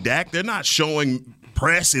fooling Dak. They're not showing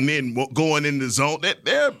press and then going in the zone.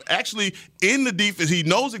 They're actually in the defense. He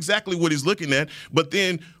knows exactly what he's looking at, but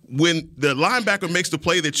then when the linebacker makes the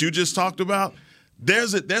play that you just talked about,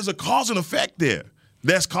 there's a cause and effect there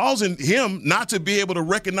that's causing him not to be able to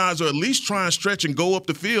recognize or at least try and stretch and go up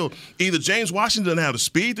the field. Either James Washington doesn't have the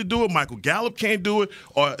speed to do it, Michael Gallup can't do it,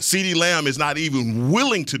 or CeeDee Lamb is not even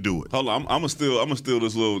willing to do it. Hold on, I'm gonna steal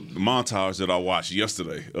this little montage that I watched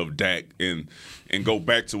yesterday of Dak and go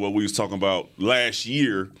back to what we was talking about last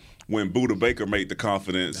year when Budda Baker made the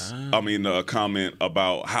comment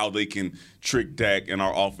about how they can trick Dak and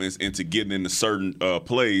our offense into getting into certain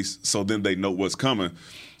plays so then they know what's coming.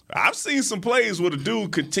 I've seen some plays where the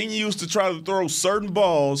dude continues to try to throw certain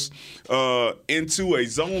balls into a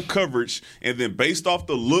zone coverage, and then based off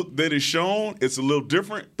the look that is shown, it's a little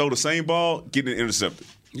different. Throw the same ball, getting it intercepted.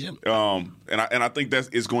 Yeah. And I think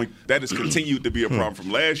that has continued to be a problem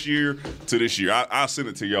from last year to this year. I'll send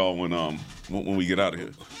it to y'all when we get out of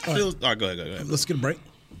here. All right, go ahead. Let's get a break.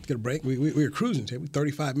 We were cruising today. We're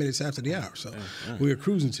 35 minutes after the hour, so we were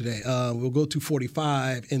cruising today. We'll go to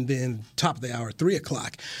 45, and then top of the hour, 3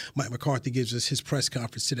 o'clock, Mike McCarthy gives us his press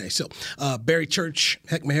conference today. So Barry Church,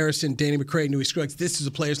 Heckma Harrison, Danny McCray, Newey Scruggs. This is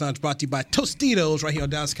the Players Lounge brought to you by Tostitos right here on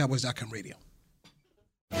DallasCowboys.com radio.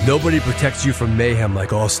 Nobody protects you from mayhem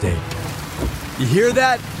like Allstate. You hear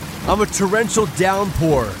that? I'm a torrential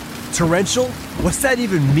downpour. Torrential? What's that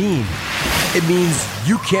even mean? It means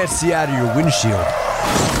you can't see out of your windshield.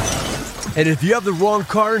 And if you have the wrong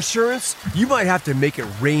car insurance, you might have to make it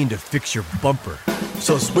rain to fix your bumper.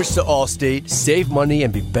 So switch to Allstate, save money,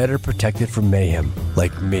 and be better protected from mayhem,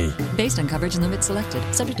 like me. Based on coverage and limits selected,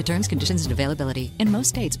 subject to terms, conditions, and availability. In most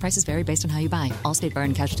states, prices vary based on how you buy. Allstate Bar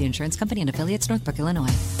and Casualty Insurance Company and affiliates, Northbrook, Illinois.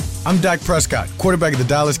 I'm Dak Prescott, quarterback of the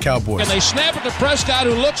Dallas Cowboys. And they snap it to Prescott,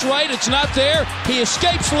 who looks right. It's not there. He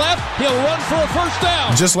escapes left. He'll run for a first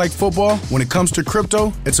down. Just like football, when it comes to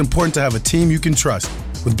crypto, it's important to have a team you can trust.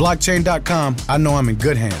 With blockchain.com, I know I'm in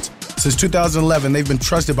good hands. Since 2011, they've been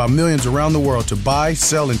trusted by millions around the world to buy,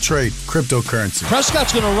 sell, and trade cryptocurrency.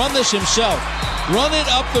 Prescott's going to run this himself. Run it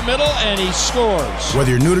up the middle, and he scores.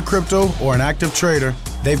 Whether you're new to crypto or an active trader,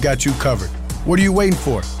 they've got you covered. What are you waiting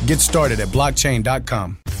for? Get started at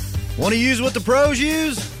blockchain.com. Want to use what the pros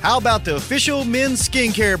use? How about the official men's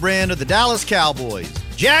skincare brand of the Dallas Cowboys,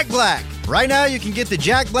 Jack Black? Right now, you can get the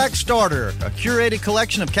Jack Black Starter, a curated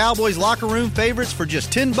collection of Cowboys locker room favorites for just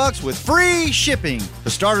 $10 with free shipping. The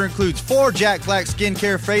starter includes 4 Jack Black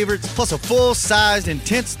skincare favorites, plus a full-sized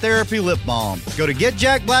intense therapy lip balm. Go to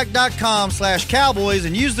getjackblack.com/Cowboys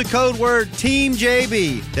and use the code word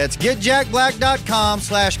TEAMJB. That's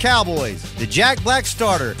getjackblack.com/Cowboys. The Jack Black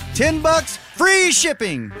Starter, $10, free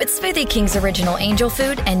shipping. With Smoothie King's original Angel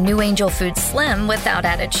Food and new Angel Food Slim without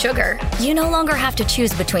added sugar, you no longer have to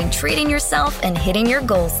choose between treating yourself and hitting your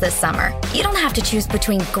goals this summer. You don't have to choose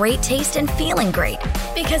between great taste and feeling great.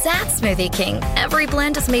 Because at Smoothie King, every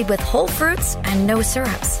blend is made with whole fruits and no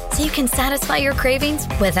syrups, so you can satisfy your cravings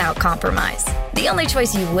without compromise. The only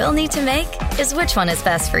choice you will need to make is which one is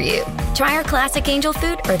best for you. Try our classic Angel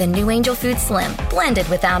Food or the new Angel Food Slim, blended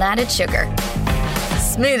without added sugar.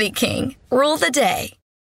 Smoothie King, rule the day.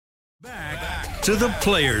 Back to the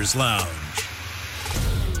Players Lounge.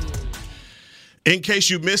 In case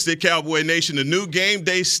you missed it, Cowboy Nation, the new game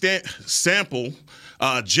day sample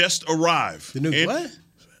just arrived. The new what?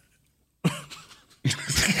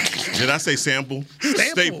 Did I say sample?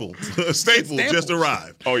 Staple. Staple just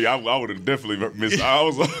arrived. Oh, yeah, I would have definitely missed. I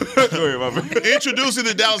was. Go ahead, my man. Introducing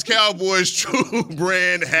the Dallas Cowboys True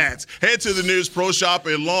Brand hats. Head to the nearest pro shop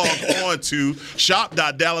and log on to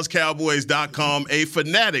shop.dallascowboys.com. A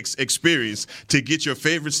Fanatics experience to get your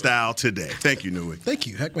favorite style today. Thank you, Newey. Thank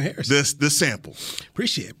you, Heckman Harris. The sample.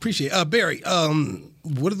 Appreciate it. Barry,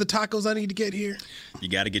 what are the tacos I need to get here? You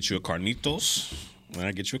got to get you a carnitos. When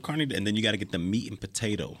I get you a carnita, and then you got to get the meat and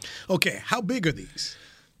potato. Okay, how big are these?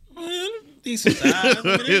 Decent size.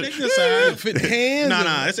 They're good size. Fit hands?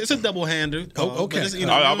 Nah. It's a double hander. Okay.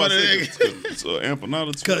 I'm about to say it's an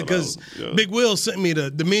empanada. Because Big Will sent me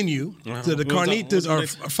the menu. So the carnitas are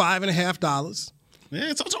 $5.50. Yeah,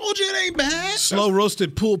 I told you it ain't bad. Slow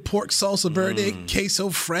roasted pulled pork salsa verde, queso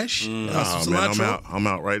fresh, cilantro. Man, I'm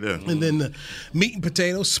out right there. And then the meat and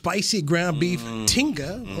potatoes, spicy ground beef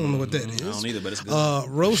tinga. I don't know what that is. I don't either, but it's good.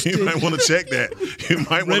 Roasted. You might want to check that. You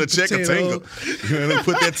might want to check a tinga. You want to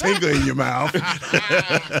put that tinga in your mouth.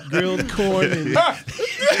 Grilled corn and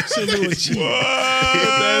little cheese.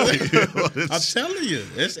 I'm telling you,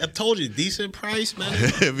 I told you, decent price, man.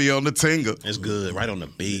 Heavy on the tinga. It's good, right on the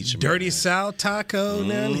beach. Dirty South taco.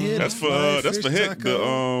 Down here. That's for Heck.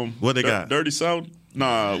 What they got? Dirty South.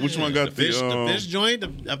 Nah, which one got the fish joint?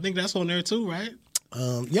 I think that's on there too, right?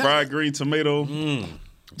 Yeah. Fried green tomato. I'm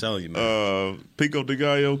telling you, man. Pico de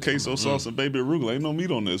gallo, queso sauce, and baby arugula. Ain't no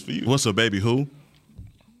meat on this for you. What's a baby who?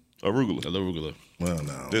 Arugula. Well,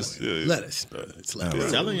 no. Lettuce. It's lettuce.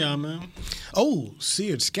 I'm telling y'all, man. Oh,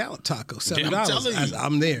 seared scallop taco, $7.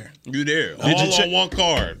 I'm there. You there? Did all you check? On one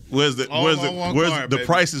card. Where's the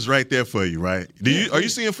price is right there for you, right? Are you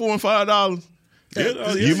seeing $4 and $5?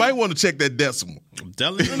 Yeah, you might want to check that decimal. I'm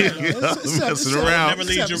telling you, messing around. Never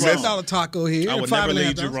lead you wrong. $7 taco here. I would never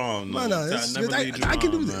lead you wrong. No, I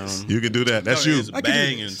can do this. You can do that. That's you. I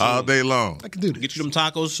can do this all day long. I can do this. Get you them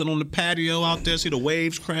tacos, sit on the patio out there, see the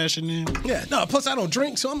waves crashing in. Yeah, no. Plus, I don't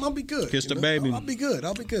drink, so I'll be good. Kiss the baby. I'll be good.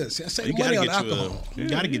 See, I save money on alcohol. You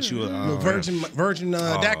gotta get you a virgin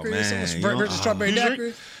daiquiri or something. Virgin strawberry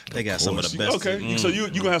daiquiri. They got some of the best. Okay, so you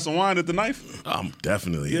gonna have some wine at the knife? I'm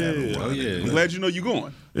definitely having wine. I'm glad you know you're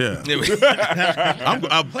going. Yeah. I'm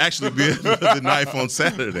actually be at the knife on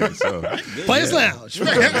Saturday. So Players Lounge.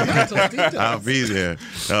 I'll be there.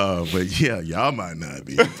 But yeah, y'all might not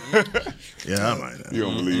be. Yeah, I might not. You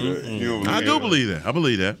don't believe that? I do believe that. I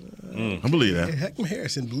believe that. I believe that. Heckman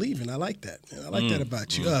Harrison believing. I like that. I like that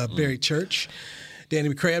about you. Barry Church, Danny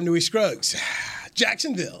McCray, Newey Scruggs,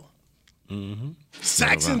 Jacksonville.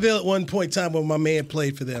 Saxonville at one point in time when my man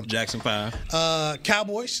played for them. Jackson 5.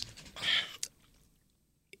 Cowboys.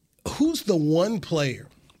 Who's the one player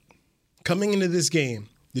coming into this game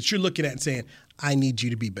that you're looking at and saying, I need you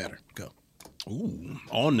to be better? Go. Ooh,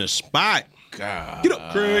 on the spot. God. Get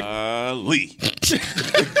up, Craig. Lee.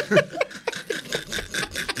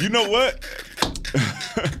 You know what?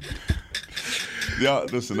 Y'all,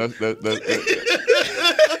 listen, that's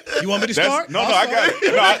You want me to start? No, I got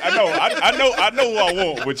it. No, I know who I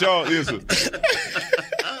want, but y'all, listen.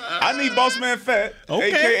 I need Boss Man Fat,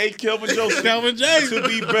 a.k.a. Kelvin Joseph, to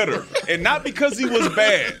be better. And not because he was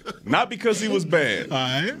bad. All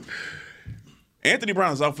right. Anthony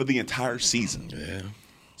Brown is out for the entire season. Yeah.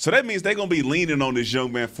 So that means they're going to be leaning on this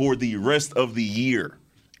young man for the rest of the year,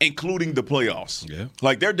 including the playoffs. Yeah.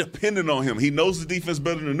 Like, they're dependent on him. He knows the defense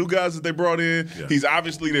better than the new guys that they brought in. Yeah. He's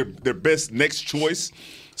obviously their best next choice.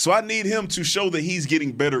 So I need him to show that he's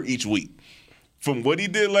getting better each week. From what he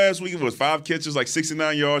did last week, it was 5 catches, like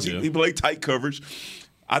 69 yards. Yeah. He played tight coverage.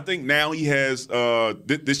 I think now he has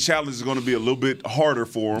this challenge is going to be a little bit harder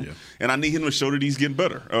for him, and I need him to show that he's getting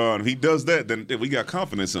better. If he does that, then we got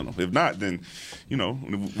confidence in him. If not, then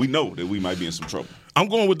we know that we might be in some trouble. I'm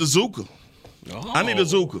going with the Zuka. Oh. I need a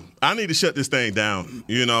Zuka. I need to shut this thing down.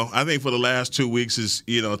 I think for the last 2 weeks,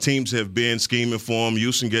 teams have been scheming for him,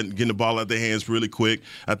 Houston getting the ball out their hands really quick.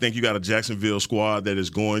 I think you got a Jacksonville squad that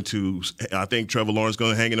is going to. I think Trevor Lawrence is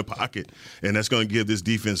going to hang in the pocket, and that's going to give this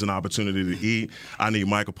defense an opportunity to eat. I need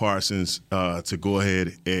Micah Parsons to go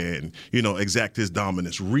ahead and exact his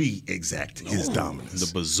dominance, re-exact his dominance.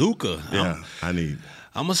 The bazooka. Yeah, I need.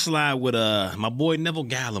 I'm gonna slide with my boy Neville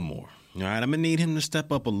Gallimore. All right, I'm going to need him to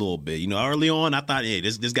step up a little bit. Early on, I thought, hey,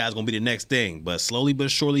 this guy's going to be the next thing. But slowly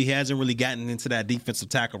but surely, he hasn't really gotten into that defensive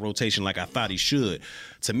tackle rotation like I thought he should.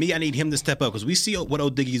 To me, I need him to step up because we see what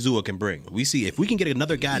Odigizua can bring. We see if we can get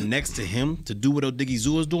another guy next to him to do what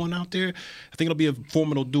Odigizua is doing out there, I think it'll be a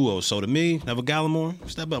formidable duo. So to me, Neville Gallimore,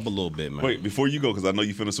 step up a little bit, man. Wait, before you go, because I know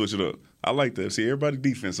you finna switch it up. I like that. See, everybody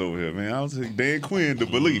defense over here, man. I was like, Dan Quinn, the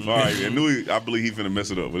belief. All right, I believe he finna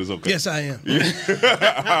mess it up, but it's okay. Yes, I am.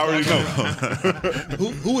 I already know.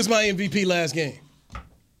 Who was my MVP last game?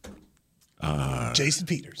 Jason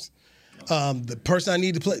Peters. The person I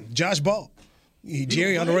need to play, Josh Ball.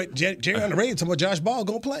 Jerry on the radio talking about Josh Ball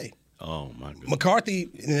going to play. Oh my goodness. McCarthy,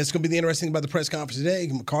 and it's going to be the interesting thing about the press conference today.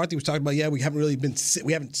 McCarthy was talking about, we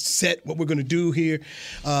haven't set what we're going to do here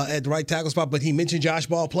at the right tackle spot, but he mentioned Josh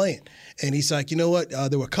Ball playing, and he's like, you know what?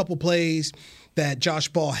 There were a couple plays that Josh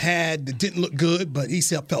Ball had that didn't look good, but he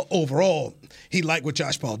felt overall he liked what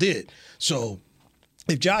Josh Ball did. So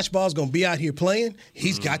if Josh Ball's going to be out here playing,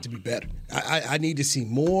 he's got to be better. I need to see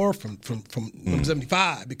more from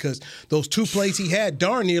 75 because those two plays he had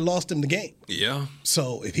darn near lost him the game. Yeah.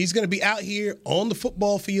 So if he's going to be out here on the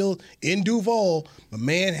football field in Duval, my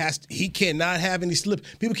man he cannot have any slip.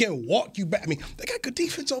 People can't walk you back. I mean, they got good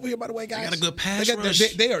defense over here, by the way, guys. They got a good pass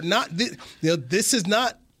rush. They are not. This is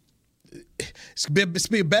not. It's going to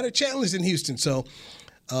be a better challenge than Houston. So.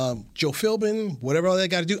 Joe Philbin, whatever all they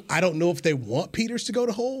got to do. I don't know if they want Peters to go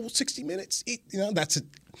the whole 60 minutes. That's an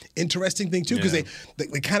interesting thing too because they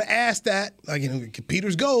kind of asked that. Like, can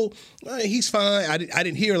Peters go? He's fine. I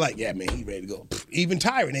didn't hear he's ready to go. Even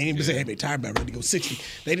Tyron, they didn't even say, hey, man, Tyron ready to go 60.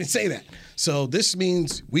 They didn't say that. So this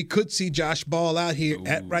means we could see Josh Ball out here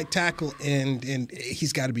at right tackle, and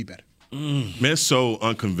he's got to be better. Man, it's so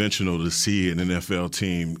unconventional to see an NFL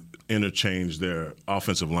team interchange their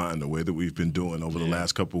offensive line the way that we've been doing over the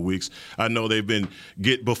last couple of weeks. I know they've been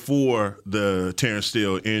before the Terrence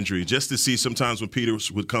Steele injury, just to see sometimes when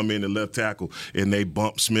Peters would come in at left tackle and they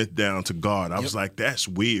bump Smith down to guard. I was like, that's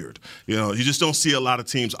weird. You just don't see a lot of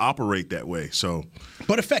teams operate that way. So,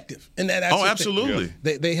 but effective, and that's absolutely.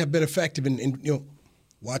 They have been effective in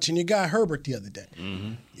watching your guy Herbert the other day.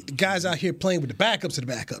 Mm-hmm. The guys out here playing with the backups of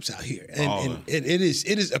the backups out here. And it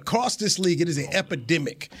is across this league, it is an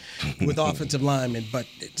epidemic with offensive linemen. But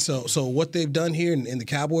so what they've done here, and the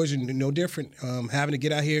Cowboys are no different, having to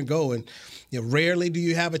get out here and go. And rarely do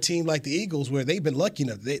you have a team like the Eagles where they've been lucky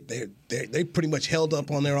enough. They pretty much held up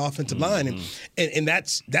on their offensive line. And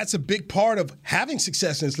that's a big part of having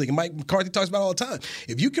success in this league. And Mike McCarthy talks about it all the time.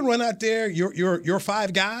 If you can run out there your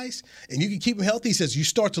five guys and you can keep them healthy, he says you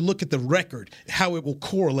start to look at the record, how it will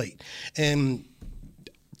correlate. And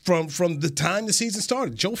from the time the season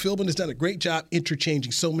started, Joe Philbin has done a great job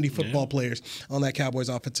interchanging so many football players on that Cowboys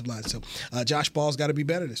offensive line. So Josh Ball's got to be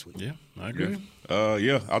better this week. Yeah, I agree. I thought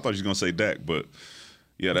you were going to say Dak, but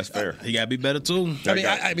yeah, that's fair. He got to be better too.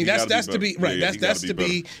 That's to be right. That's to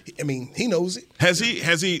be. I mean, he knows it. Has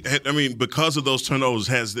he? I mean, because of those turnovers,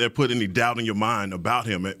 has there put any doubt in your mind about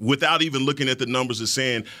him without even looking at the numbers and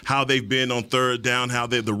saying how they've been on third down, how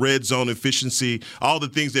they're the red zone efficiency, all the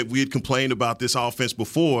things that we had complained about this offense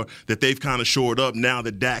before that they've kind of shored up now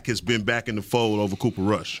that Dak has been back in the fold over Cooper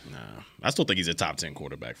Rush? Nah, I still think he's a top 10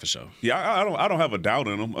 quarterback for sure. Yeah, I don't have a doubt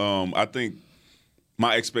in him. I think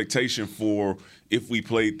my expectation for if we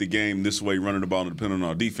played the game this way, running the ball and depending on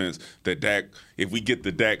our defense, that Dak, if we get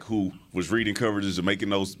the Dak who was reading coverages and making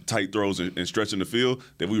those tight throws and stretching the field,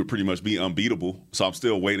 that we would pretty much be unbeatable. So I'm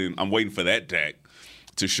still waiting. I'm waiting for that Dak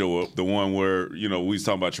to show up, the one where, we was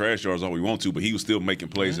talking about trash yards all we want to, but he was still making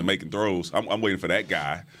plays and making throws. I'm waiting for that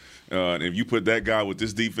guy. And if you put that guy with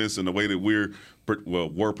this defense and the way that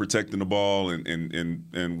we're protecting the ball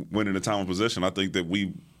and winning the time of possession, I think that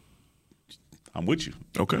I'm with you.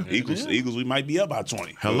 Okay. Eagles, we might be up by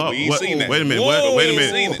 20. Hello. We ain't seen that. Wait a minute.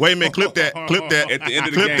 Wait a minute. Clip that. At the end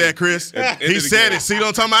of the Clip game. that, Chris. He said it. See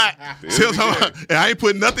what I'm talking about? See what I'm talking about? And I ain't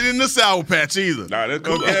putting nothing in the Sour Patch either. Nah, that's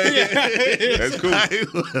cool. That's cool.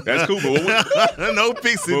 That's cool. But no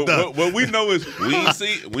pixie stuff. What we know is we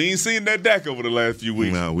ain't seen that Dak over the last few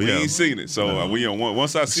weeks. No, we ain't seen it. So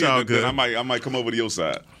once I see it, then I might come over to your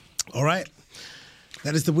side. All right.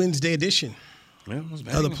 That is the Wednesday edition of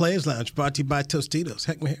the Players Lounge, brought to you by Tostitos.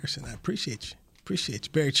 Heckman Harrison, I appreciate you. Appreciate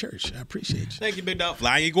you. Barry Church, I appreciate you. Thank you, Big Dog.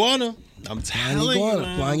 Flying Iguana. I'm telling you,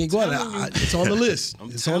 man. Flying Iguana. It's on the list.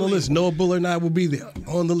 It's on the list. Noah Bullard and I will be there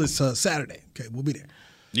on the list Saturday. Okay, we'll be there.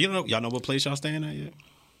 Y'all know what place y'all staying at yet?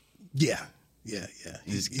 Yeah.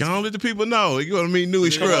 Go on, let the people know. You're going to meet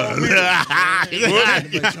Newey Scruggs.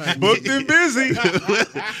 Booked and busy.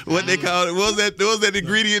 What they call it? What was that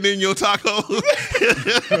ingredient in your taco?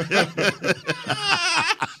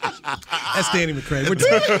 That's Danny McCray. We're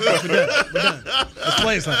done. Let's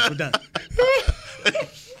play something. We're done.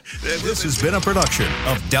 This has been a production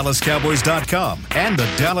of DallasCowboys.com and the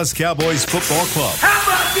Dallas Cowboys Football Club. How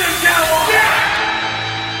about this, Cowboys?